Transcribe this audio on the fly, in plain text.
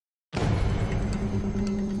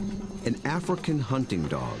An African hunting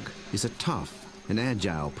dog is a tough and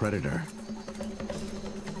agile predator.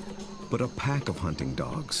 But a pack of hunting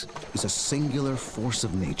dogs is a singular force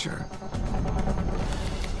of nature.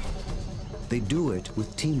 They do it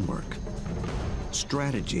with teamwork,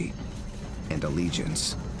 strategy, and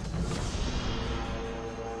allegiance.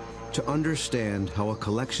 To understand how a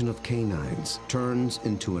collection of canines turns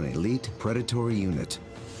into an elite predatory unit,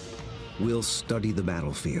 we'll study the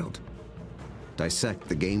battlefield, dissect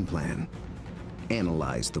the game plan,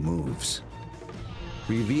 analyze the moves,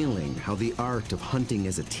 revealing how the art of hunting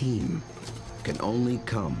as a team can only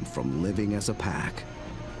come from living as a pack.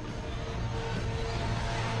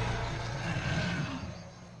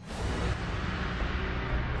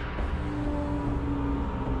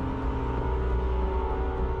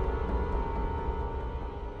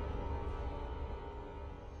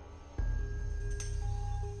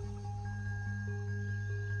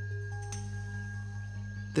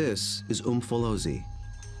 This is Umfolozi,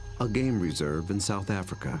 a game reserve in South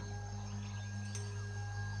Africa.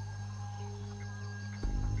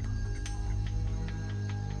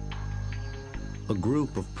 A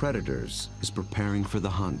group of predators is preparing for the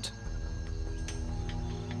hunt.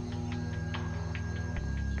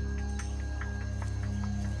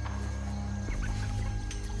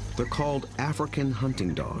 They're called African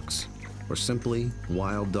hunting dogs, or simply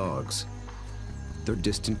wild dogs. They're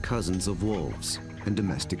distant cousins of wolves and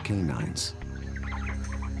domestic canines.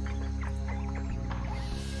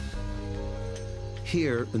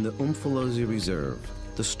 Here in the Umfolozi Reserve,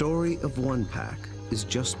 the story of one pack is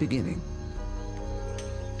just beginning.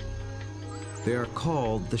 They are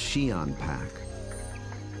called the Xi'an pack.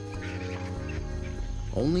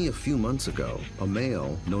 Only a few months ago, a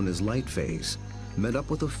male known as Light Phase met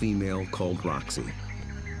up with a female called Roxy.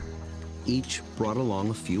 Each brought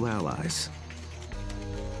along a few allies.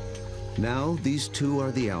 Now these two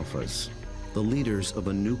are the alphas, the leaders of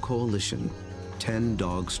a new coalition, 10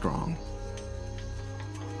 dogs strong.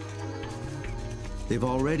 They've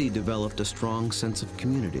already developed a strong sense of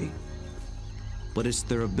community, but it's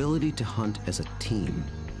their ability to hunt as a team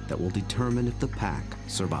that will determine if the pack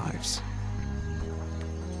survives.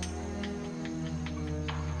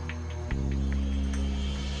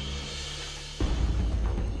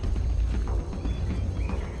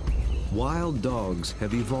 Wild dogs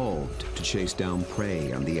have evolved to chase down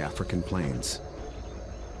prey on the African plains.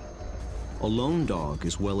 A lone dog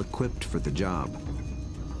is well equipped for the job.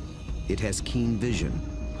 It has keen vision,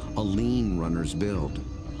 a lean runner's build,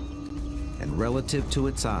 and relative to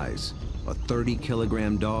its size, a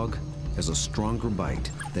 30-kilogram dog has a stronger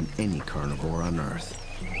bite than any carnivore on Earth.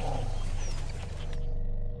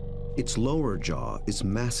 Its lower jaw is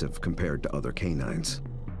massive compared to other canines,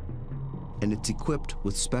 and it's equipped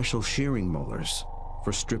with special shearing molars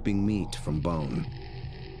for stripping meat from bone.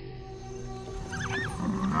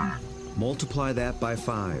 Multiply that by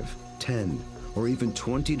 5, 10, or even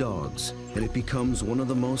 20 dogs, and it becomes one of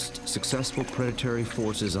the most successful predatory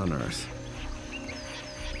forces on Earth.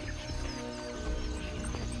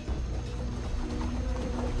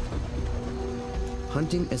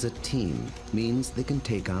 Hunting as a team means they can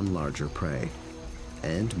take on larger prey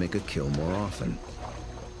and make a kill more often.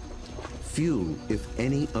 Few, if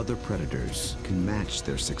any, other predators can match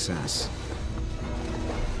their success.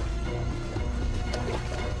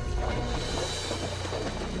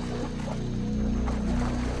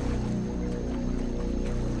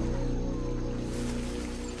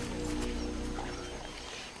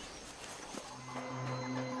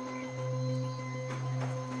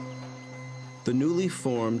 The newly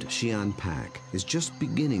formed Xi'an pack is just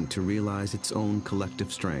beginning to realize its own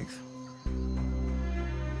collective strength.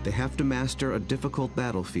 They have to master a difficult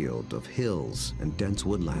battlefield of hills and dense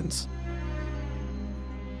woodlands.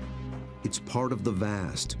 It's part of the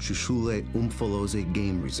vast Shushule Umfolozi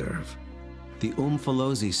Game Reserve. The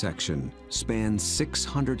Umfolozi section spans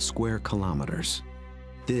 600 square kilometers.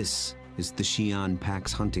 This is the Xi'an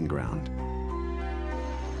pack's hunting ground.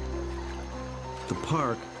 The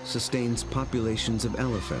park sustains populations of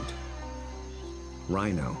elephant,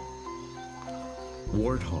 rhino,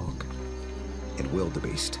 warthog, and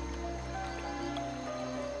wildebeest.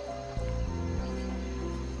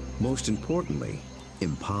 Most importantly,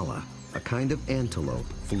 impala, a kind of antelope,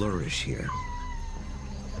 flourish here.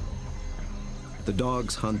 The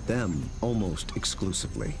dogs hunt them almost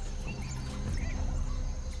exclusively.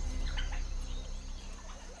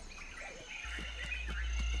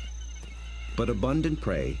 But abundant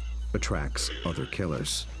prey attracts other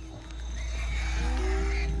killers.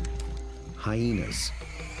 Hyenas,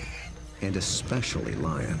 and especially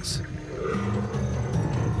lions.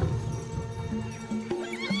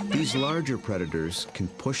 These larger predators can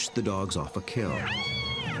push the dogs off a kill.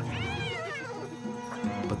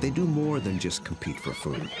 But they do more than just compete for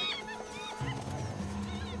food.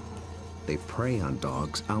 They prey on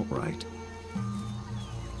dogs outright.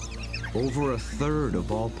 Over a third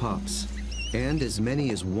of all pups, and as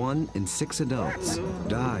many as 1 in 6 adults,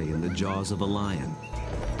 die in the jaws of a lion.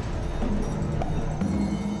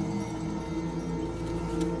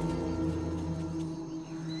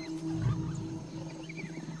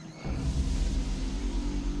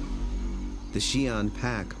 The Xi'an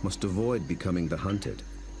pack must avoid becoming the hunted,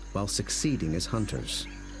 while succeeding as hunters.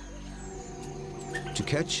 To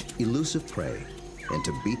catch elusive prey and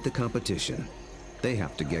to beat the competition, they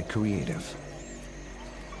have to get creative.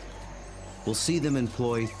 We'll see them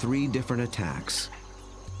employ 3 different attacks: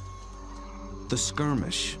 the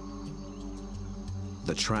skirmish,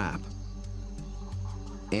 the trap,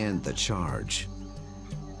 and the charge.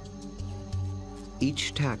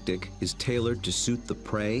 Each tactic is tailored to suit the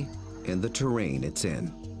prey and the terrain it's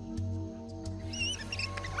in.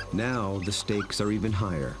 Now the stakes are even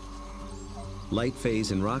higher. Lightphase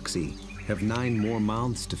and Roxy have 9 more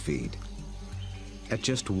mouths to feed. At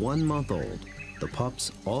just 1 month old, the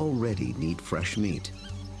pups already need fresh meat.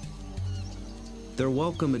 They're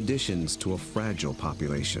welcome additions to a fragile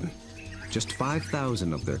population. Just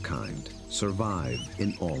 5,000 of their kind survive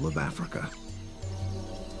in all of Africa.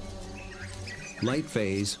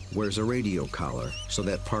 Lightphase wears a radio collar so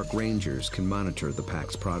that park rangers can monitor the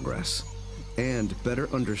pack's progress and better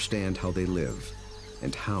understand how they live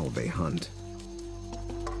and how they hunt.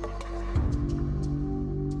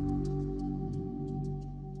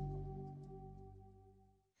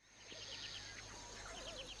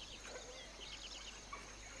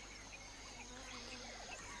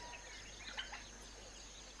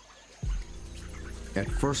 At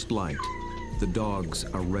first light, the dogs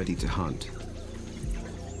are ready to hunt.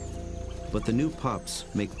 But the new pups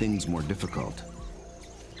make things more difficult.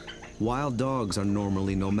 Wild dogs are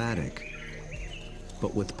normally nomadic,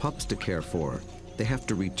 but with pups to care for, they have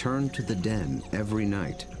to return to the den every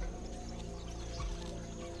night.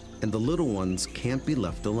 And the little ones can't be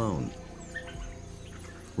left alone.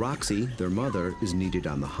 Roxy, their mother, is needed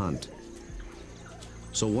on the hunt.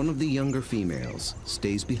 So one of the younger females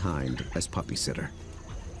stays behind as puppy sitter.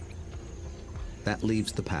 That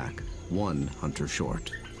leaves the pack 1 hunter short.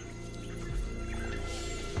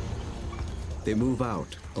 They move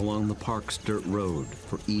out along the park's dirt road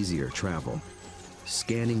for easier travel,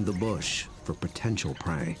 scanning the bush for potential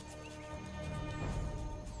prey.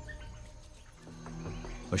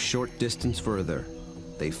 A short distance further,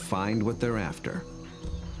 they find what they're after: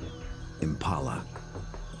 impala.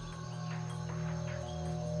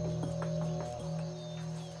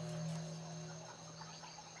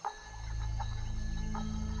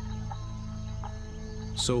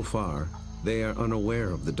 So far, they are unaware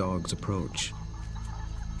of the dog's approach.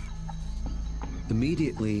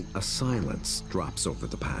 Immediately, a silence drops over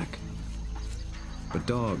the pack. But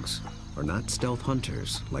dogs are not stealth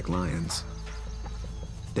hunters like lions.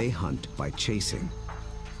 They hunt by chasing.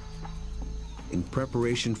 In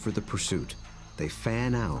preparation for the pursuit, they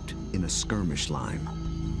fan out in a skirmish line.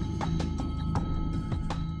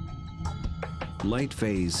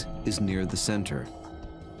 Lightphase is near the center.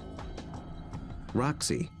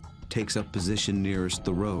 Roxy takes up position nearest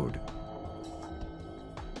the road.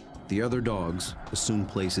 The other dogs assume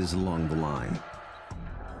places along the line.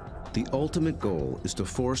 The ultimate goal is to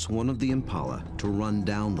force one of the impala to run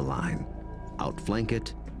down the line, outflank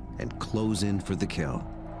it, and close in for the kill.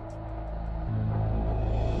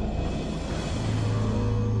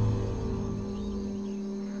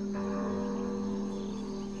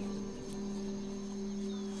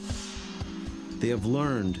 They have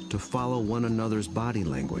learned to follow one another's body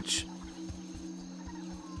language.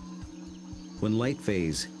 When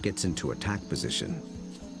Lightphase gets into attack position,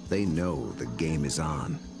 they know the game is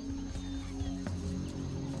on.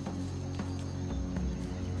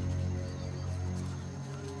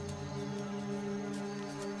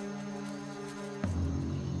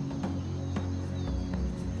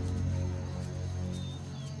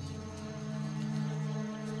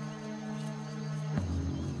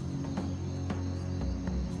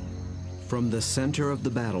 From the center of the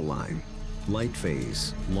battle line,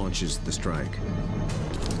 Lightphase launches the strike.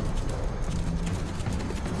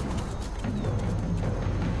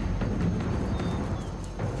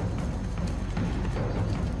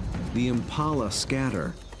 The impala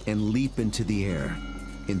scatter and leap into the air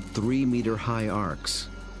in 3-meter-high arcs.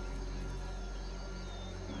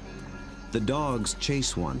 The dogs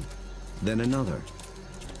chase one, then another,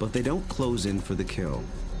 but they don't close in for the kill.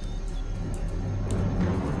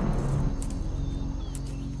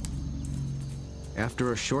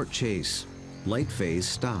 After a short chase, light phase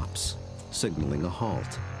stops, signaling a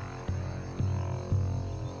halt.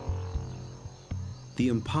 The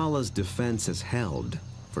impala's defense is held,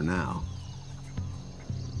 for now.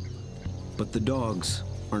 But the dogs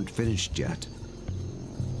aren't finished yet.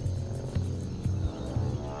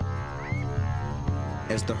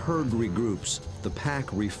 As the herd regroups, the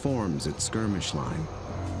pack reforms its skirmish line.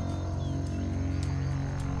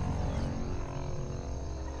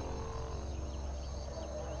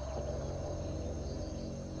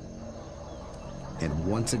 And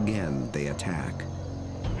once again, they attack.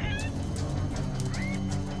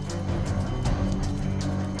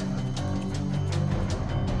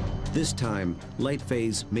 This time, light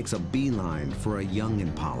phase makes a beeline for a young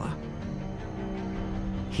impala.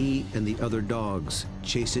 He and the other dogs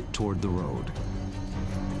chase it toward the road.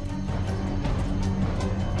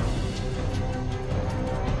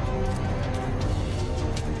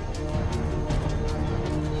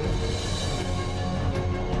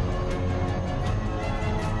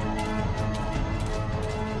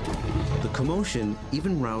 The commotion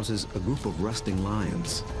even rouses a group of resting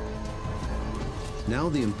lions. Now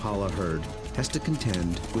the impala herd has to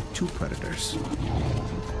contend with two predators.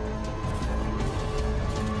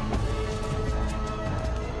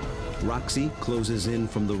 Roxy closes in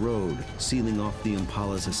from the road, sealing off the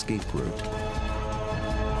impala's escape route.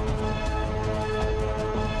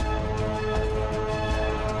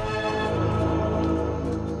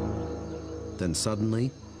 Then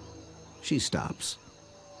suddenly, she stops.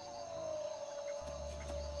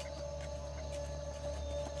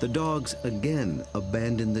 The dogs again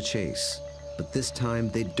abandon the chase, but this time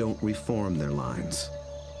they don't reform their lines.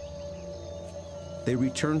 They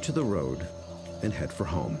return to the road and head for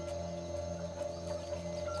home.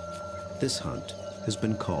 This hunt has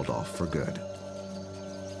been called off for good.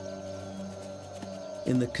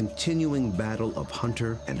 In the continuing battle of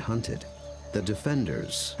hunter and hunted, the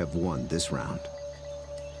defenders have won this round.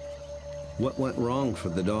 What went wrong for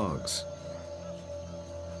the dogs?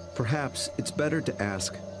 Perhaps it's better to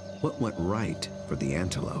ask, what went right for the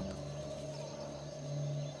antelope?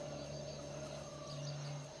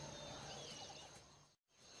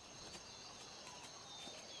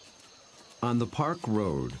 On the park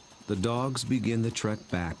road, the dogs begin the trek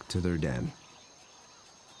back to their den.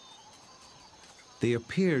 They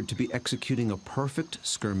appeared to be executing a perfect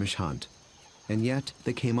skirmish hunt, and yet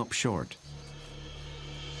they came up short.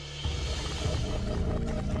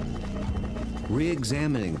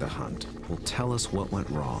 Re-examining the hunt will tell us what went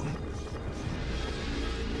wrong.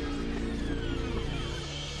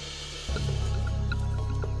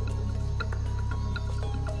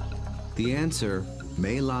 The answer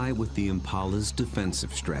may lie with the impala's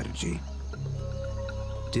defensive strategy.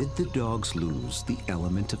 Did the dogs lose the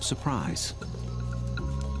element of surprise?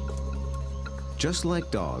 Just like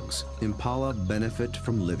dogs, impala benefit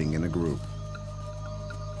from living in a group.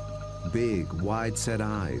 Big, wide-set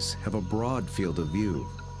eyes have a broad field of view.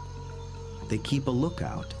 They keep a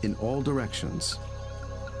lookout in all directions.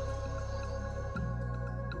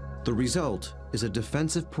 The result is a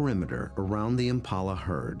defensive perimeter around the impala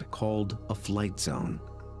herd called a flight zone.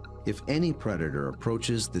 If any predator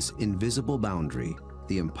approaches this invisible boundary,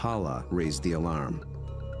 the impala raise the alarm.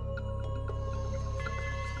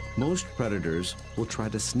 Most predators will try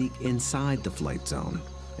to sneak inside the flight zone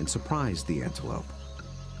and surprise the antelope.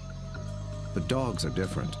 But dogs are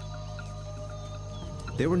different.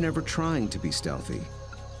 They were never trying to be stealthy.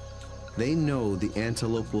 They know the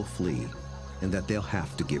antelope will flee and that they'll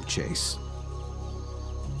have to give chase.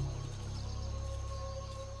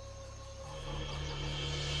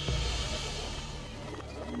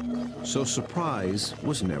 So surprise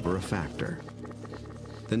was never a factor.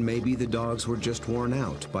 Then maybe the dogs were just worn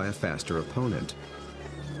out by a faster opponent.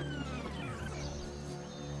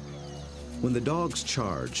 When the dogs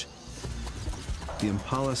charge, the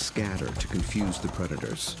impala scatter to confuse the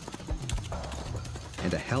predators.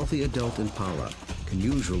 And a healthy adult impala can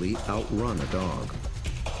usually outrun a dog.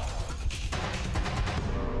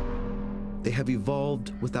 They have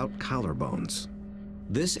evolved without collarbones.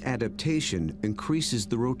 This adaptation increases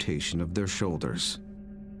the rotation of their shoulders.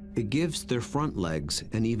 It gives their front legs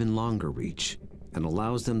an even longer reach and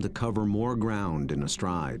allows them to cover more ground in a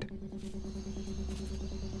stride.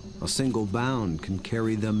 A single bound can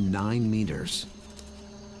carry them 9 meters.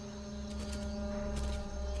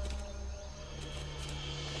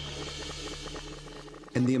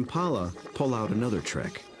 And the impala pull out another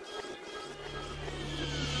trick.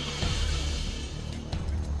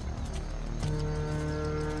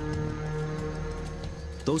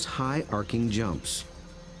 Those high arcing jumps.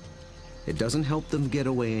 It doesn't help them get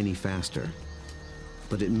away any faster,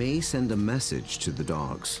 but it may send a message to the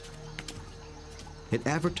dogs. It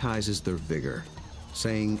advertises their vigor,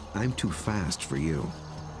 saying, "I'm too fast for you."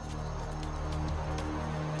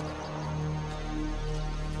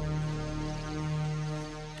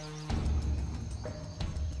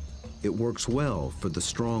 It works well for the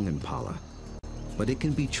strong impala, but it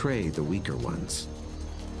can betray the weaker ones.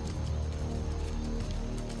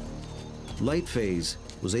 Lightphase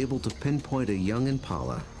was able to pinpoint a young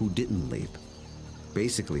impala who didn't leap,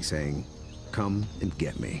 basically saying, "Come and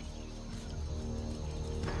get me."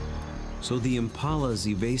 So the impala's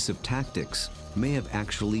evasive tactics may have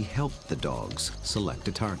actually helped the dogs select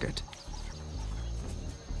a target.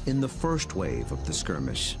 In the first wave of the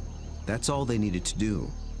skirmish, that's all they needed to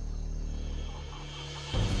do.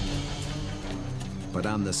 But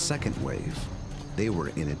on the second wave, they were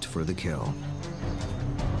in it for the kill.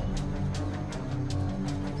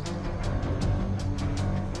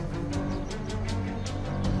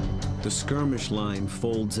 The skirmish line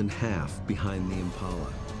folds in half behind the impala.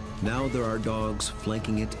 Now there are dogs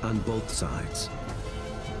flanking it on both sides.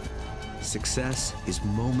 Success is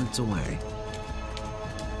moments away.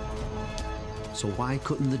 So why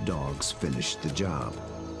couldn't the dogs finish the job?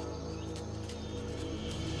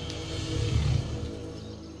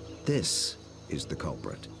 This is the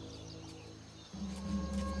culprit.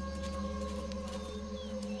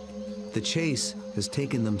 The chase has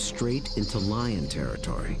taken them straight into lion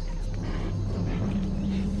territory.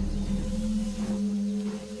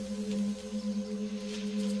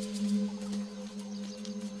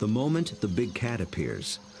 The moment the big cat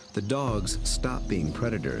appears, the dogs stop being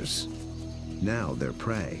predators. Now they're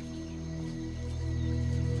prey.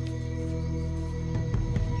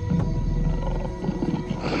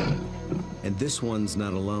 And this one's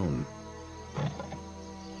not alone.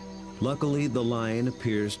 Luckily, the lion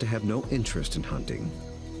appears to have no interest in hunting,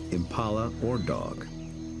 impala or dog.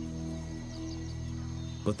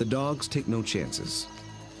 But the dogs take no chances.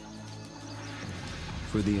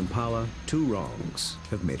 For the impala, two wrongs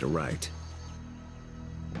have made a right.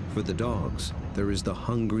 For the dogs, there is the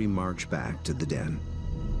hungry march back to the den.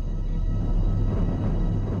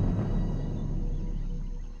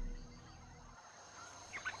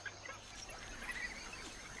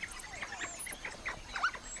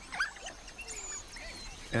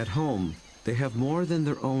 At home, they have more than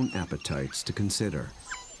their own appetites to consider.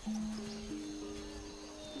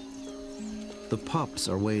 The pups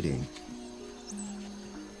are waiting.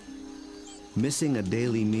 Missing a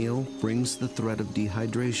daily meal brings the threat of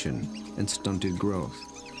dehydration and stunted growth.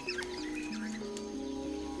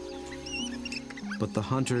 But the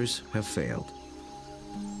hunters have failed.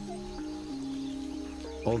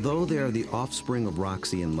 Although they are the offspring of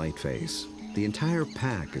Roxy and Lightphase, the entire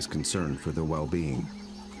pack is concerned for their well-being.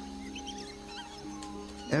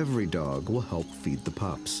 Every dog will help feed the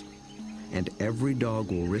pups, and every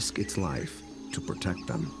dog will risk its life to protect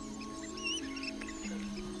them.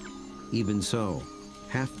 Even so,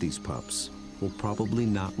 half these pups will probably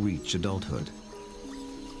not reach adulthood.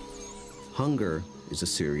 Hunger is a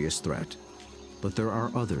serious threat, but there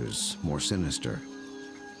are others more sinister.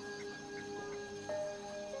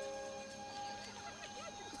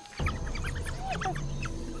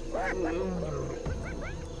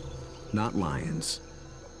 Not lions,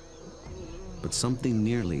 but something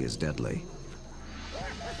nearly as deadly.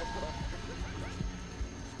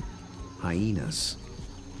 Hyenas.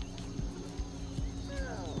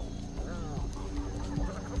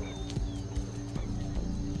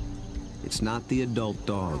 It's not the adult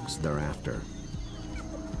dogs they're after.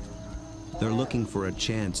 They're looking for a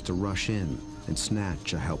chance to rush in and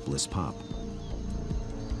snatch a helpless pup.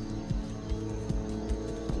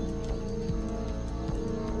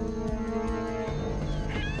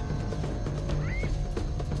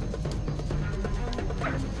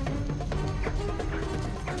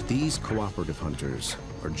 These cooperative hunters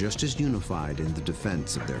are just as unified in the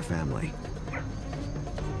defense of their family.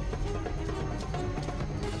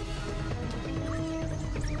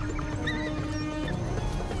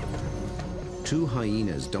 Two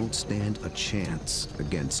hyenas don't stand a chance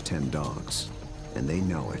against 10 dogs, and they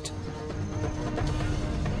know it.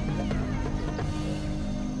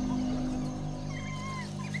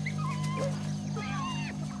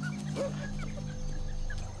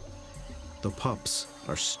 The pups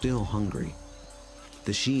are still hungry.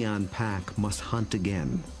 The Xi'an pack must hunt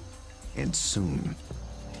again, and soon.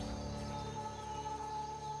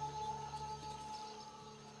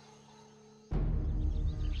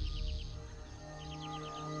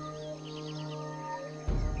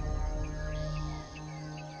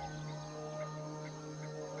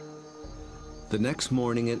 The next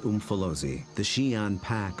morning at Umfolozi, the Xi'an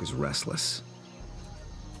pack is restless.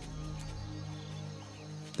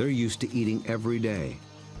 They're used to eating every day.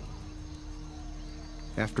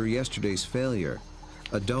 After yesterday's failure,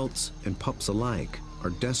 adults and pups alike are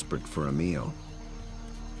desperate for a meal.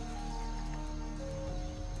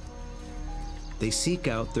 They seek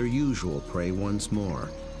out their usual prey once more,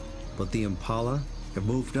 but the impala have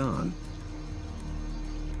moved on.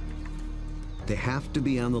 They have to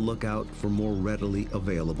be on the lookout for more readily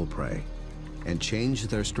available prey and change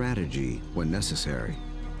their strategy when necessary.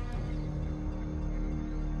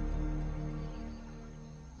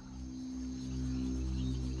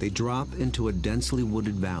 They drop into a densely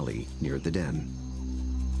wooded valley near the den.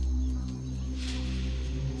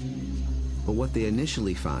 But what they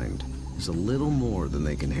initially find is a little more than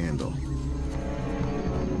they can handle.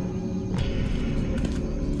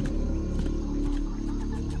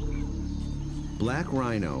 Black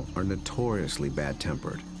rhino are notoriously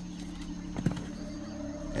bad-tempered,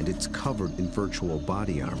 and it's covered in virtual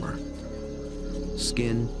body armor,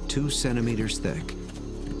 skin 2 centimeters thick.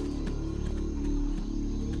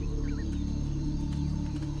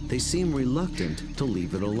 They seem reluctant to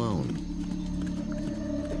leave it alone.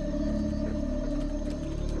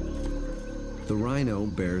 The rhino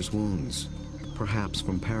bears wounds, perhaps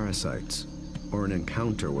from parasites or an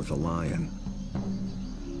encounter with a lion.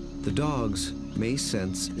 The dogs may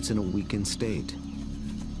sense it's in a weakened state.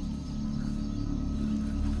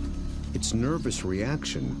 Its nervous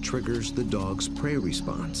reaction triggers the dog's prey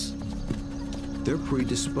response. They're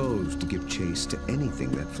predisposed to give chase to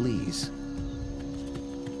anything that flees.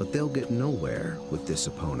 But they'll get nowhere with this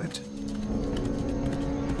opponent.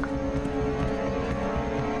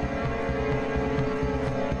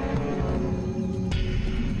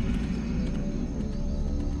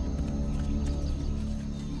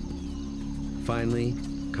 Finally,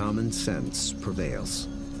 common sense prevails.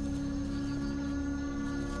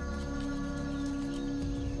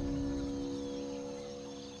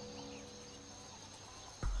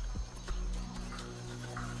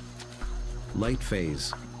 Light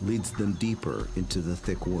phase leads them deeper into the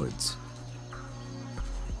thick woods.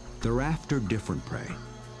 They're after different prey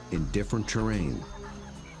in different terrain.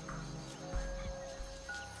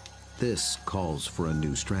 This calls for a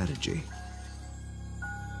new strategy.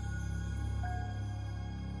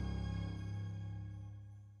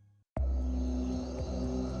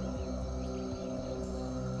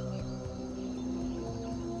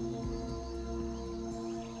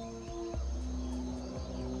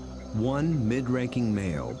 One mid-ranking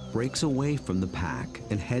male breaks away from the pack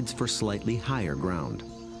and heads for slightly higher ground.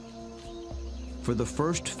 For the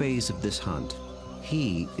first phase of this hunt,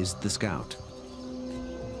 he is the scout.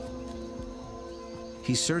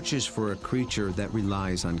 He searches for a creature that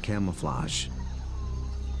relies on camouflage.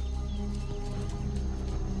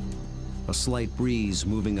 A slight breeze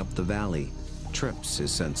moving up the valley trips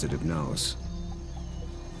his sensitive nose.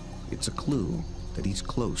 It's a clue that he's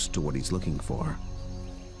close to what he's looking for.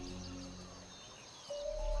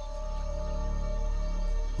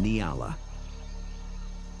 Nyala.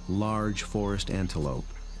 Large forest antelope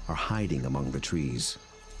are hiding among the trees.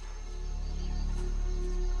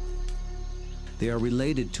 They are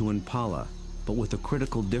related to impala, but with a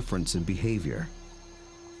critical difference in behavior.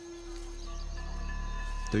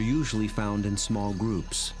 They're usually found in small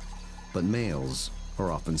groups, but males are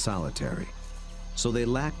often solitary, so they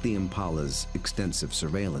lack the impala's extensive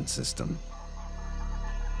surveillance system.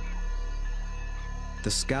 The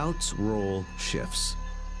scout's role shifts.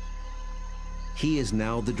 He is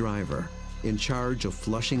now the driver, in charge of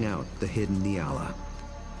flushing out the hidden Nyala.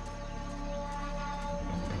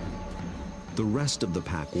 The rest of the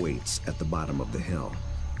pack waits at the bottom of the hill.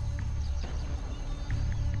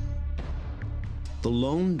 The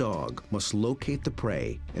lone dog must locate the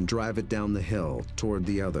prey and drive it down the hill toward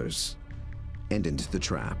the others and into the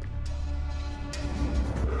trap.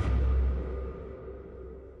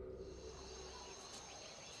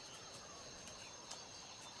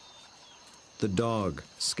 The dog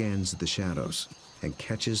scans the shadows and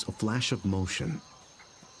catches a flash of motion.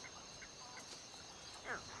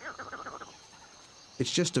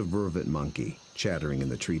 It's just a vervet monkey chattering in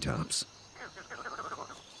the treetops.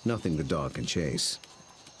 Nothing the dog can chase.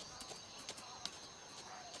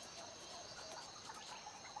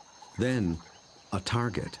 Then, a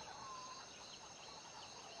target.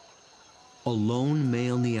 A lone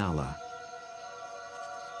male Nyala.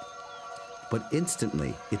 But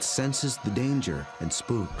instantly, it senses the danger and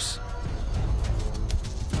spooks.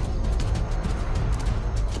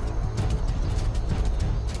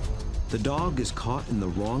 The dog is caught in the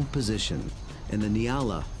wrong position, and the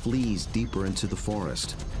Nyala flees deeper into the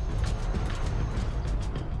forest.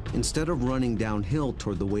 Instead of running downhill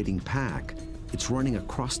toward the waiting pack, it's running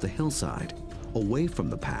across the hillside, away from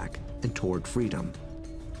the pack and toward freedom.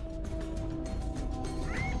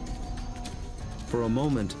 For a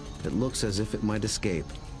moment, it looks as if it might escape,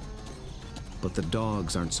 but the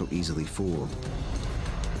dogs aren't so easily fooled.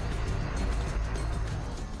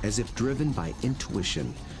 As if driven by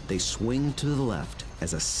intuition, they swing to the left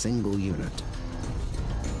as a single unit.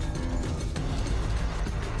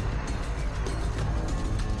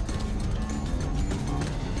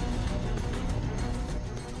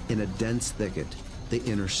 In a dense thicket, they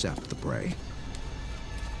intercept the prey.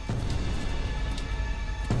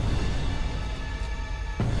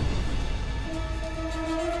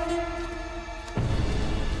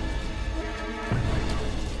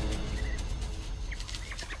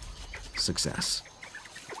 Success.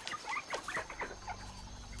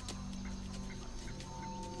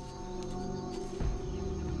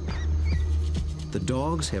 The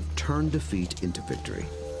dogs have turned defeat into victory.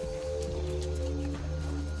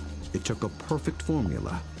 It took a perfect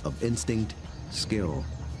formula of instinct, skill,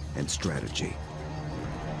 and strategy.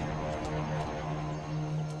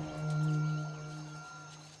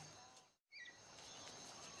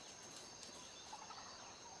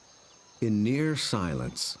 In near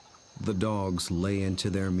silence, the dogs lay into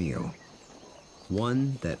their meal,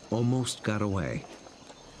 one that almost got away.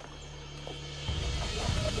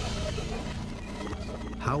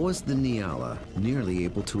 How was the Nyala nearly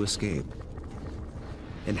able to escape?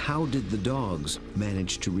 And how did the dogs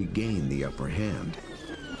manage to regain the upper hand?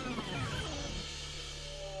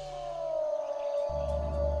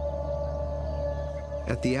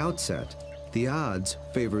 At the outset, the odds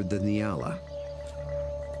favored the Nyala.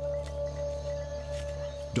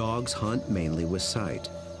 Dogs hunt mainly with sight.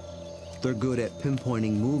 They're good at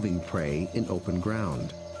pinpointing moving prey in open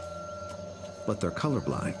ground. But they're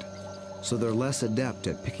colorblind, so they're less adept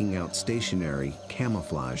at picking out stationary,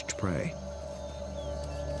 camouflaged prey.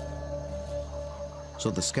 So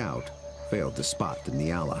the scout failed to spot the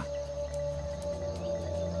Nyala.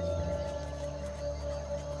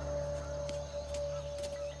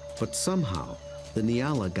 But somehow, the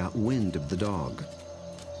Nyala got wind of the dog.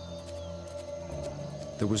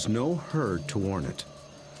 There was no herd to warn it.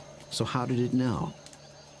 So how did it know?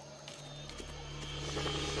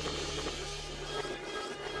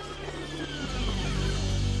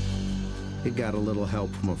 It got a little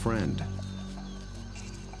help from a friend.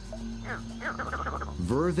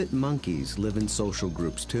 Vervet monkeys live in social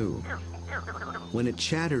groups too. When it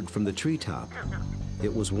chattered from the treetop,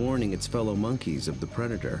 it was warning its fellow monkeys of the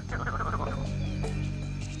predator.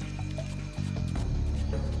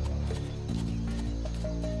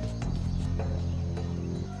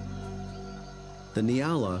 The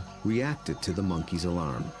Nyala reacted to the monkey's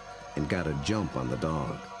alarm and got a jump on the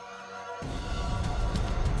dog.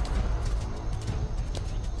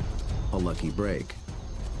 A lucky break,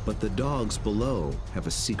 but the dogs below have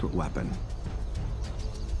a secret weapon.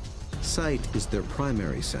 Sight is their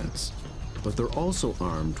primary sense, but they're also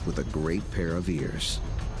armed with a great pair of ears.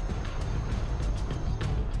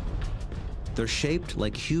 They're shaped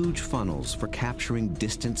like huge funnels for capturing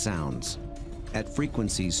distant sounds, at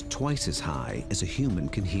frequencies twice as high as a human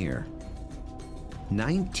can hear.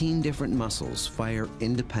 19 different muscles fire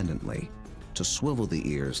independently to swivel the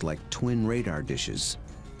ears like twin radar dishes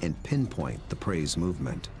and pinpoint the prey's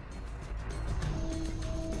movement.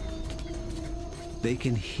 They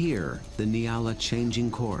can hear the Nyala changing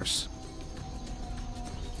course,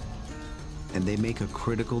 and they make a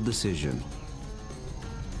critical decision.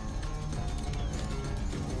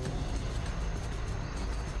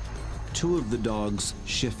 Two of the dogs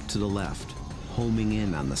shift to the left, homing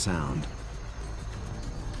in on the sound.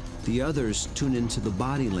 The others tune into the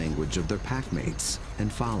body language of their packmates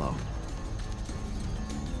and follow.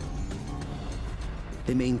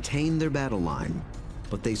 They maintain their battle line,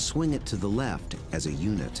 but they swing it to the left as a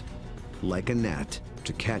unit, like a net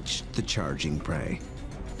to catch the charging prey.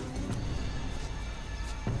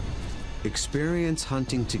 Experience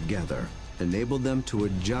hunting together enabled them to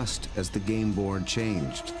adjust as the game board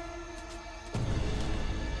changed.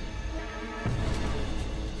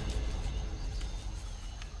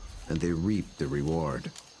 And they reap the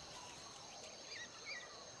reward.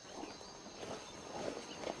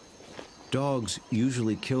 Dogs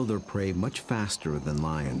usually kill their prey much faster than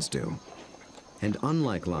lions do. And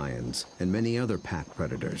unlike lions and many other pack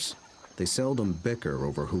predators, they seldom bicker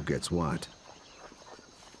over who gets what.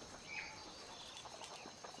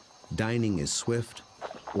 Dining is swift,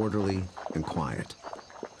 orderly, and quiet.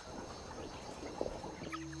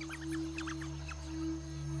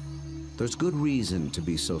 There's good reason to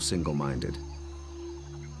be so single-minded.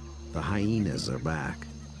 The hyenas are back,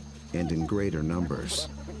 and in greater numbers.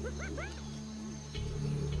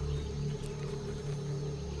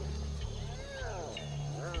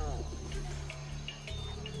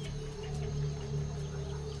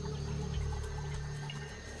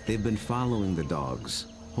 They've been following the dogs,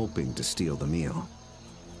 hoping to steal the meal.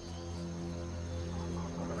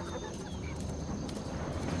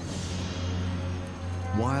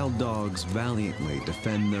 Wild dogs valiantly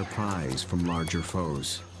defend their prize from larger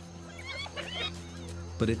foes.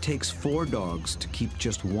 But it takes 4 dogs to keep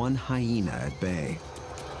just one hyena at bay.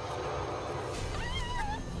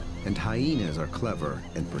 And hyenas are clever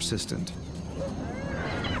and persistent.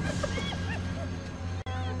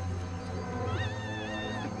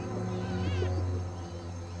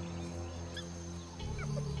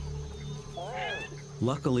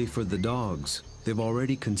 Luckily for the dogs, they've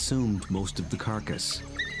already consumed most of the carcass.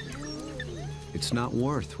 It's not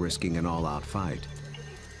worth risking an all-out fight.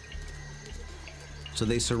 So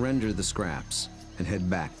they surrender the scraps and head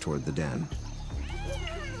back toward the den.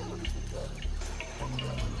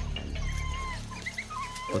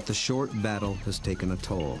 But the short battle has taken a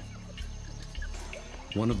toll.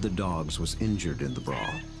 One of the dogs was injured in the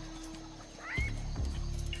brawl.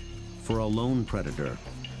 For a lone predator,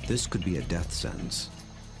 this could be a death sentence.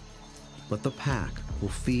 But the pack will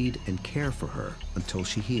feed and care for her until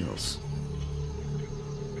she heals.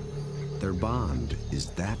 Their bond is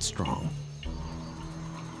that strong.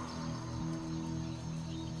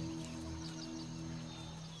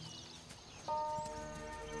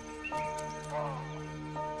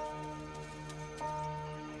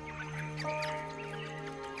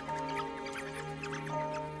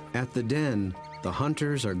 At the den, the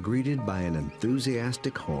hunters are greeted by an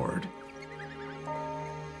enthusiastic horde.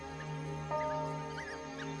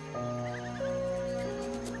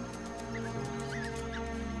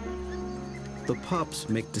 The pups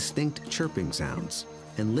make distinct chirping sounds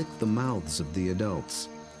and lick the mouths of the adults.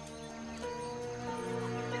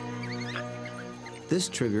 This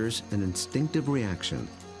triggers an instinctive reaction.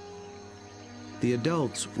 The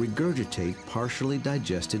adults regurgitate partially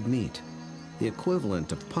digested meat, the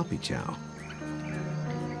equivalent of puppy chow.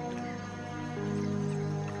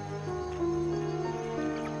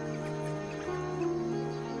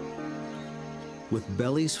 With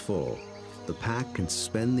bellies full, the pack can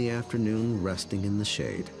spend the afternoon resting in the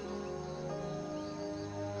shade.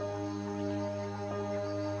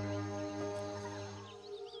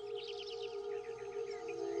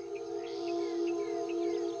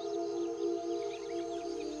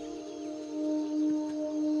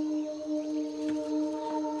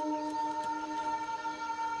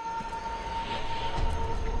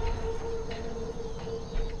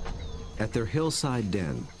 At their hillside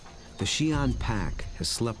den, the Xi'an pack has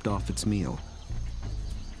slept off its meal.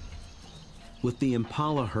 With the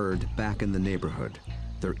impala herd back in the neighborhood,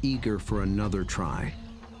 they're eager for another try.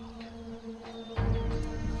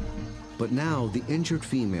 But now the injured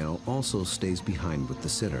female also stays behind with the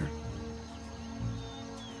sitter.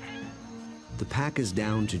 The pack is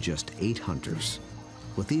down to just 8 hunters,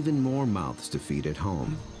 with even more mouths to feed at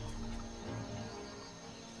home.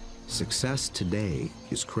 Success today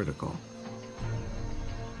is critical.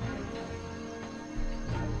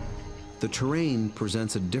 The terrain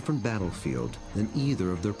presents a different battlefield than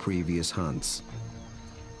either of their previous hunts.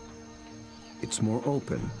 It's more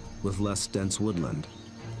open, with less dense woodland.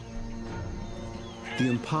 The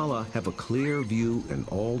impala have a clear view in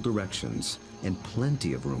all directions and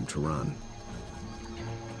plenty of room to run.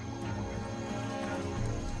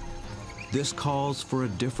 This calls for a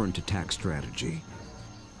different attack strategy.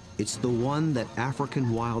 It's the one that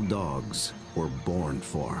African wild dogs were born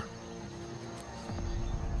for.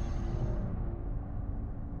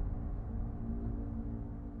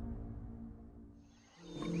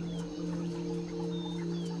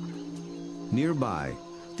 Nearby,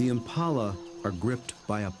 the impala are gripped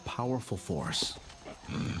by a powerful force.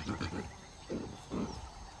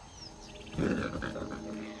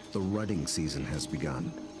 The rutting season has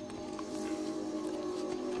begun.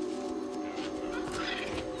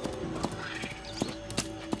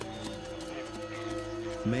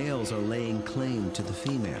 Males are laying claim to the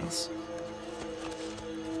females.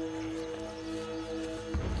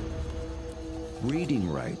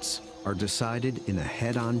 Breeding rights are decided in a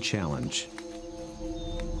head-on challenge.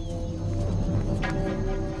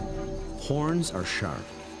 Horns are sharp,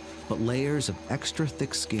 but layers of extra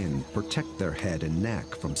thick skin protect their head and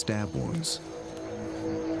neck from stab wounds.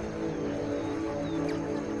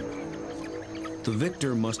 The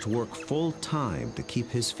victor must work full time to keep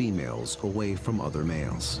his females away from other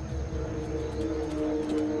males.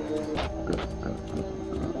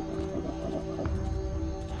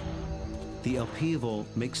 The upheaval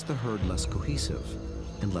makes the herd less cohesive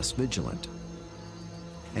and less vigilant.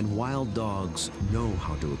 And wild dogs know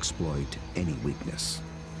how to exploit any weakness.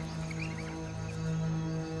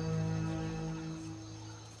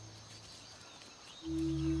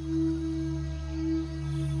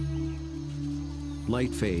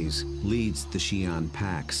 Light Phase leads the Xi'an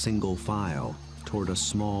pack single file toward a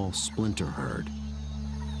small splinter herd.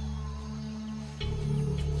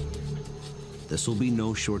 This will be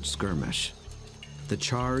no short skirmish. The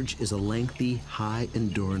charge is a lengthy,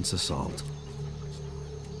 high-endurance assault.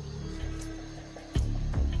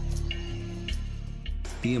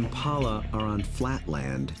 The impala are on flat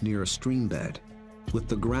land near a stream bed. With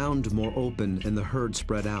the ground more open and the herd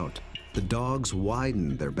spread out, the dogs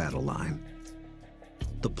widen their battle line.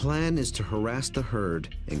 The plan is to harass the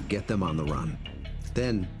herd and get them on the run.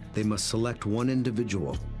 Then they must select one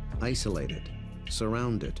individual, isolate it,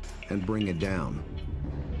 surround it, and bring it down.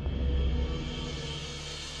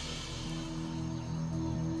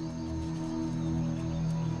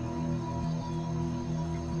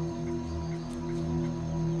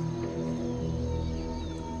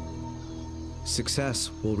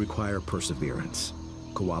 Success will require perseverance,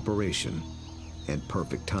 cooperation, and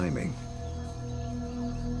perfect timing.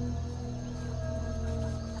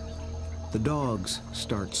 The dogs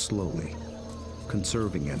start slowly,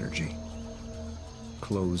 conserving energy,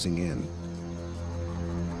 closing in.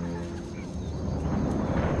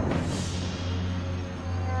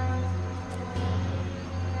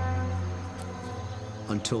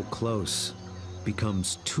 Until close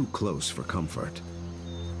becomes too close for comfort.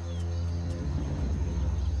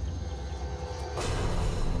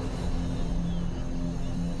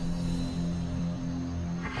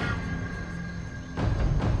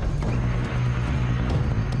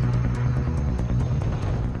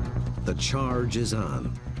 The charge is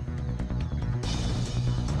on.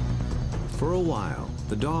 For a while,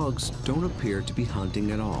 the dogs don't appear to be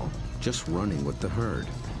hunting at all, just running with the herd.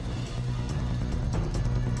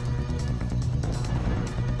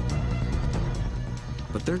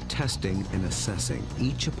 But they're testing and assessing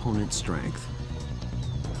each opponent's strength.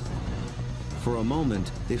 For a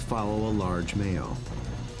moment, they follow a large male,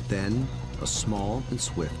 then a small and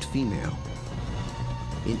swift female.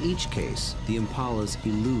 In each case, the impalas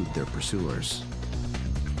elude their pursuers.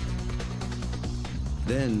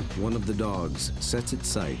 Then one of the dogs sets its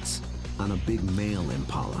sights on a big male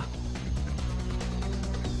impala.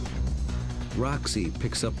 Roxy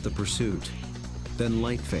picks up the pursuit, then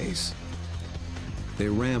Light Phase. They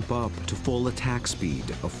ramp up to full attack speed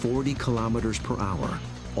of 40 kilometers per hour,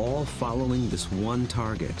 all following this one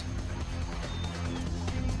target.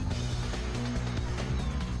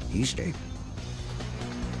 Escape.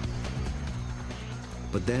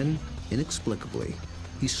 But then, inexplicably,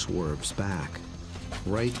 he swerves back,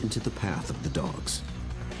 right into the path of the dogs.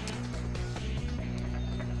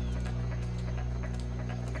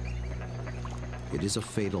 It is a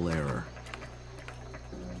fatal error.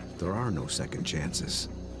 There are no second chances.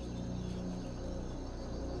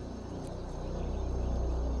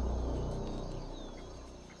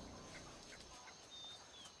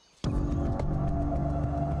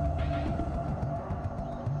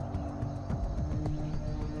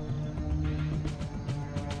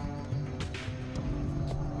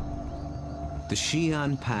 The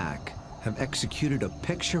Xi'an pack have executed a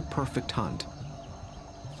picture-perfect hunt.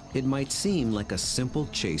 It might seem like a simple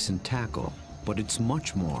chase and tackle, but it's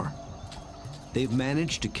much more. They've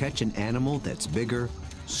managed to catch an animal that's bigger,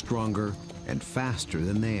 stronger, and faster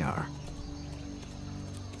than they are.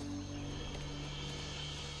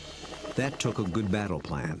 That took a good battle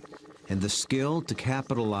plan, and the skill to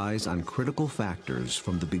capitalize on critical factors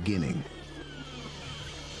from the beginning.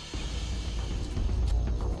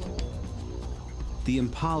 The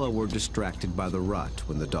impala were distracted by the rut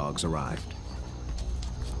when the dogs arrived.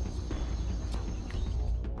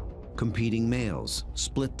 Competing males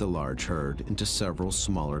split the large herd into several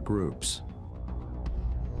smaller groups.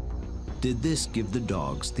 Did this give the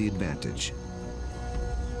dogs the advantage?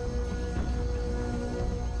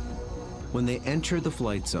 When they enter the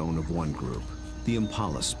flight zone of one group, the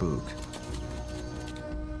impala spook.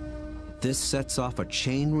 This sets off a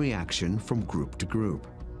chain reaction from group to group.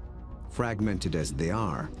 Fragmented as they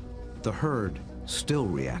are, the herd still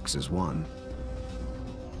reacts as one.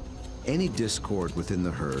 Any discord within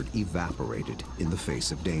the herd evaporated in the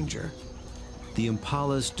face of danger. The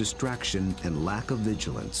impala's distraction and lack of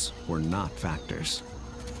vigilance were not factors.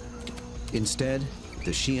 Instead,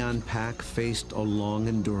 the Xi'an pack faced a long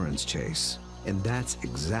endurance chase, and that's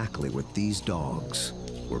exactly what these dogs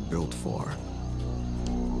were built for.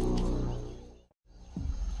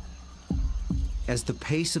 As the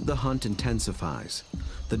pace of the hunt intensifies,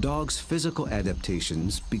 the dog's physical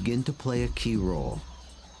adaptations begin to play a key role.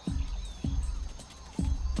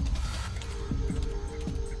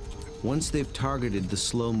 Once they've targeted the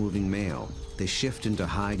slow-moving male, they shift into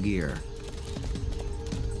high gear.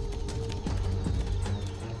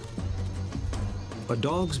 A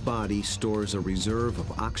dog's body stores a reserve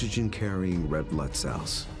of oxygen-carrying red blood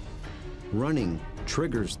cells. Running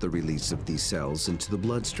triggers the release of these cells into the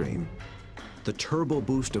bloodstream. The turbo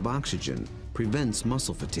boost of oxygen prevents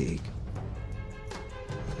muscle fatigue.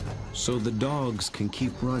 So the dogs can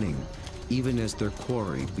keep running even as their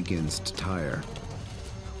quarry begins to tire.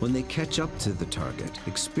 When they catch up to the target,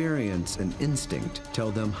 experience and instinct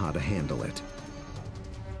tell them how to handle it.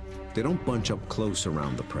 They don't bunch up close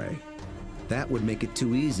around the prey. That would make it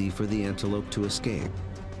too easy for the antelope to escape.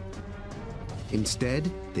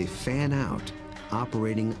 Instead, they fan out,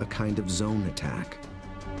 operating a kind of zone attack.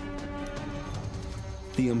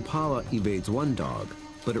 The impala evades one dog,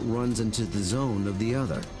 but it runs into the zone of the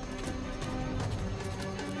other.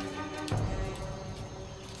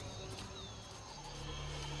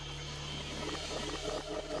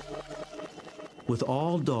 With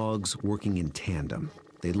all dogs working in tandem,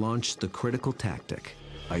 they launched the critical tactic,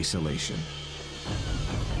 isolation.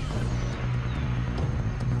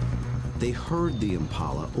 They herd the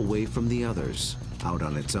impala away from the others, out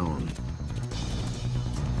on its own.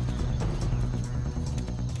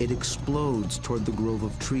 It explodes toward the grove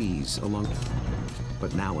of trees along,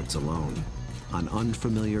 but now it's alone, on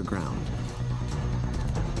unfamiliar ground.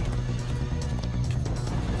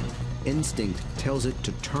 Instinct tells it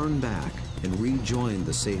to turn back and rejoin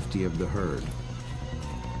the safety of the herd.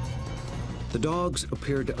 The dogs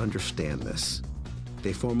appear to understand this.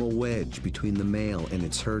 They form a wedge between the male and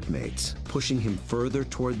its herd mates, pushing him further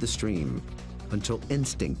toward the stream until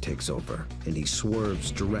instinct takes over and he swerves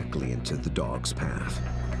directly into the dog's path.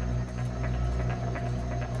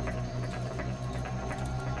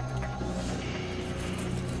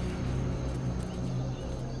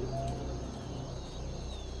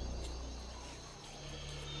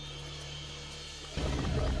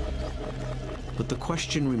 But the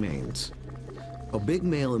question remains. A big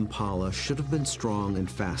male impala should have been strong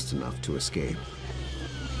and fast enough to escape.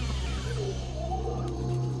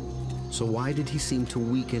 So why did he seem to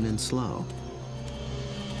weaken and slow?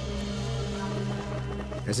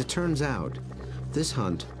 As it turns out, this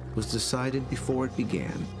hunt was decided before it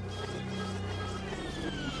began.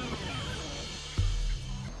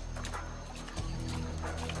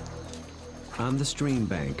 On the stream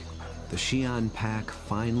bank, the Xi'an pack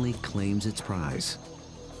finally claims its prize.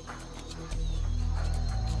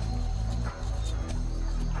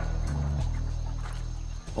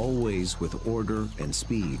 Always with order and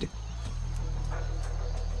speed.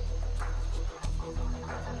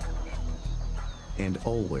 And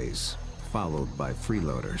always followed by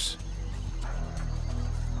freeloaders.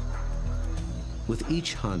 With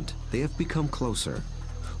each hunt, they have become closer,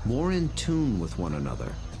 more in tune with one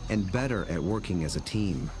another, and better at working as a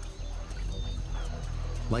team.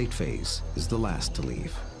 Light phase is the last to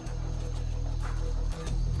leave.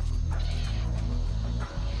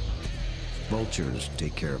 Vultures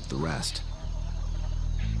take care of the rest.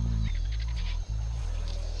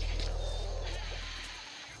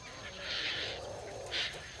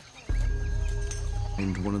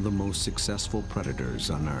 And one of the most successful predators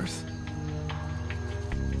on Earth.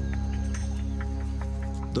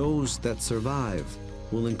 Those that survive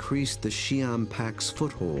will increase the Xi'an pack's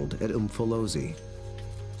foothold at Umfolozi.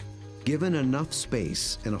 Given enough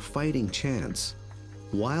space and a fighting chance,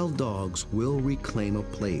 wild dogs will reclaim a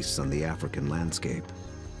place on the African landscape.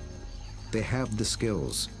 They have the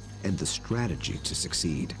skills and the strategy to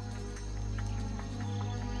succeed.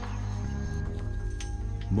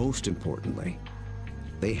 Most importantly,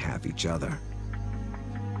 they have each other.